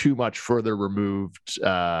to be too much further removed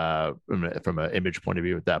from an image point of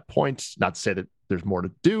view at that point. Not to say that there's more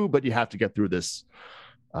to do, but you have to get through this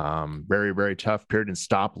very, very tough period and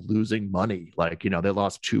stop losing money. Like, they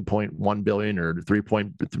lost 2.1 billion or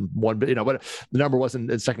 3.1 billion, what the number was in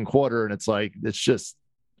the second quarter. And it's like, it's just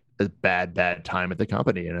a bad time at the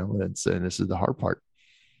company, and this is the hard part.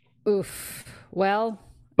 Oof. Well,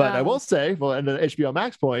 but I will say, and the HBO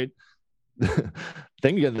Max point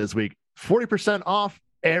thing again this week, 40% off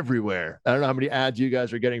everywhere. I don't know how many ads you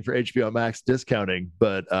guys are getting for HBO Max discounting,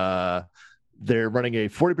 but they're running a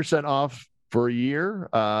 40% off for a year.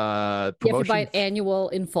 You have to buy it annual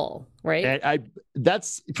in full, right? And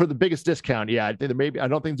that's for the biggest discount. Yeah, I think I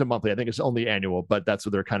don't think it's a monthly. I think it's only annual, but that's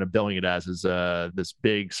what they're kind of billing it as, is this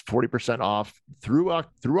big 40% off through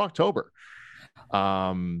October.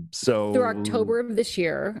 So through October of this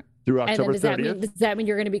year. Through October 30th. Does that mean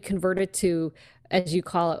you're going to be converted to, as you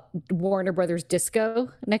call it, Warner Brothers Disco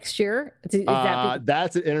next year?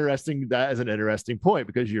 That's an interesting point,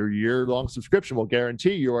 because your year-long subscription will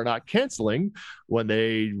guarantee you are not canceling when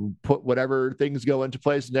they put whatever things go into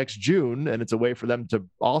place next June, and it's a way for them to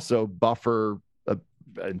also buffer,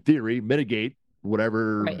 in theory, mitigate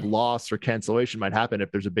whatever loss or cancellation might happen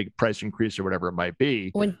if there's a big price increase or whatever it might be.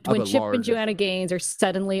 When Chip and Joanna Gaines are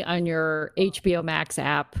suddenly on your HBO Max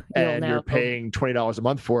app, and you're paying $20 a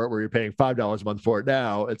month for it, where you're paying $5 a month for it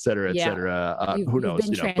now, et cetera, et cetera. Who knows?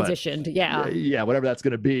 You've been transitioned. Yeah, whatever that's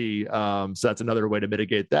going to be. So that's another way to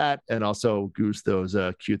mitigate that, and also goose those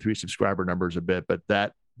Q3 subscriber numbers a bit. But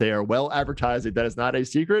that they are well advertised. That is not a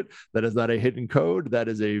secret. That is not a hidden code. That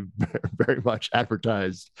is a very much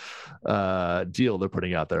advertised deal they're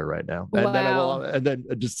putting out there right now. And then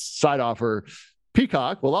just side offer,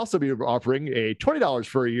 Peacock will also be offering a $20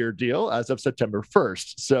 for a year deal as of September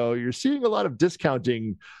 1st. So you're seeing a lot of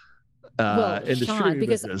discounting in the streaming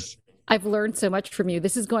business. I've learned so much from you.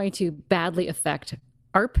 This is going to badly affect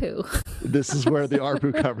ARPU. This is where the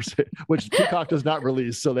ARPU conversation, which Peacock does not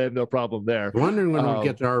release, so they have no problem there. Wondering when we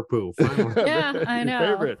get to ARPU. Yeah, I know.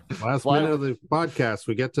 Favorite. Last minute of the podcast,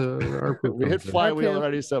 we get to ARPU. We hit flywheel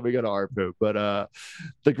already, so we go to ARPU. But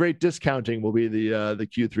the great discounting will be the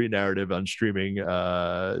Q3 narrative on streaming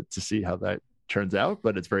to see how that turns out.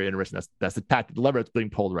 But it's very interesting. That's the tactic, the lever that's being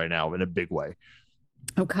pulled right now in a big way.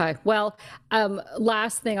 Okay. Well,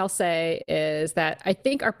 last thing I'll say is that I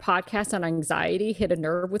think our podcast on anxiety hit a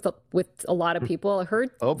nerve with a lot of people. I heard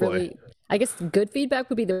I guess good feedback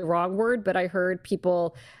would be the wrong word, but I heard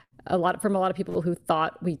from a lot of people who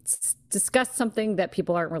thought we discussed something that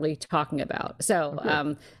people aren't really talking about.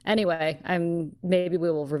 So anyway, maybe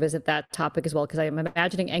we will revisit that topic as well, because I'm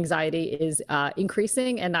imagining anxiety is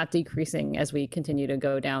increasing and not decreasing as we continue to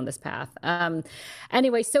go down this path.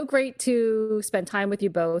 Anyway, so great to spend time with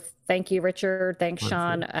you both. Thank you, Richard. Thanks,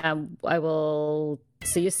 Sean. I will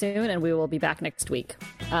see you soon, and we will be back next week.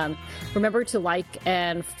 Remember to like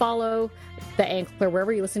and follow The Ankler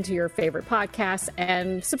wherever you listen to your favorite podcasts,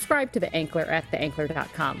 and subscribe to The Ankler at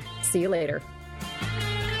theankler.com. See you later.